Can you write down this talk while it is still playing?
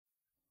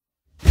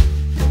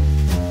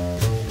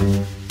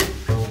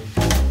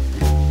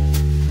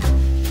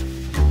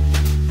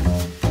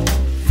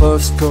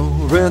1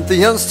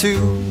 Corinthians 2,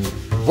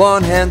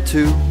 1 and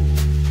 2.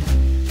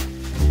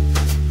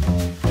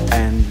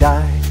 And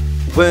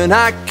when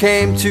I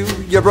came to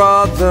your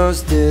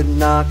brothers, did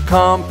not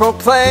come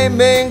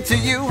proclaiming to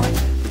you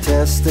the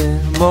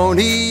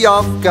testimony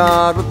of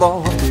God with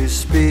lofty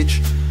speech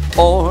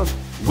or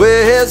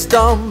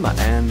wisdom.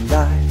 And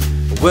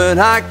when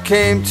I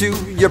came to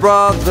your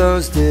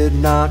brothers, did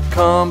not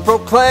come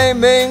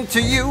proclaiming to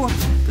you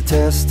the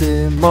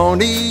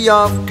testimony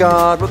of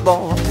God with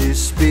lofty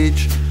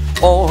speech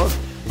or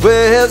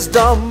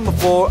wisdom.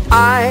 For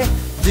I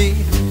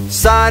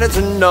decided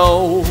to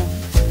know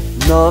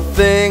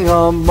nothing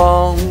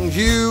among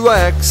you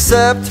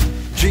except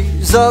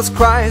Jesus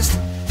Christ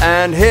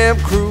and Him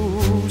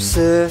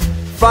crucified.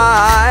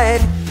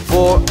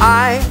 For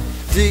I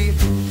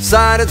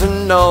decided to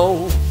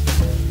know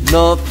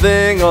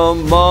nothing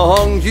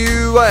among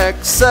you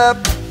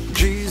except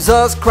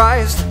Jesus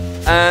Christ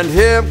and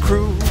Him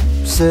crucified.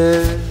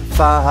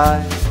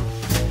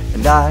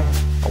 And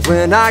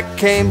when I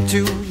came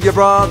to your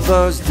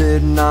brothers,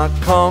 did not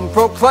come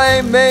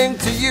proclaiming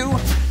to you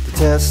the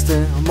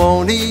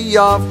testimony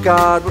of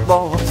God with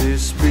lofty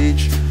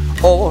speech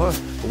or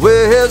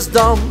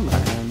wisdom.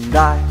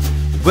 And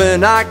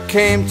when I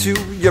came to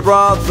your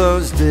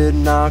brothers, did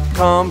not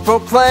come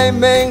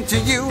proclaiming to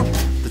you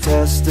the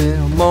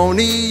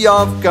testimony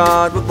of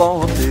God with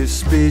lofty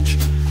speech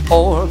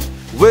or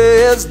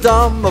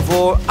wisdom.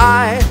 For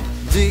I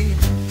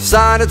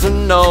decided to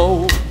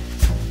know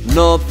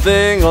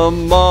nothing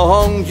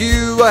among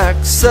you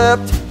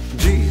except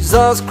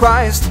Jesus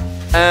Christ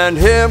and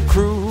Him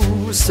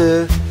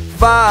crucified.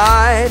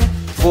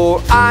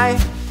 For I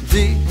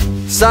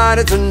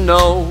decided to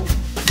know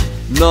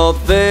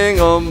nothing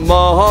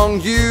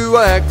among you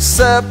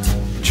except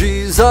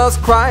Jesus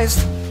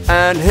Christ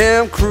and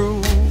Him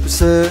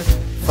crucified.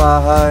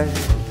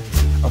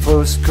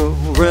 1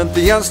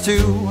 Corinthians 2,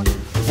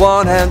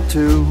 1 and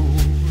 2.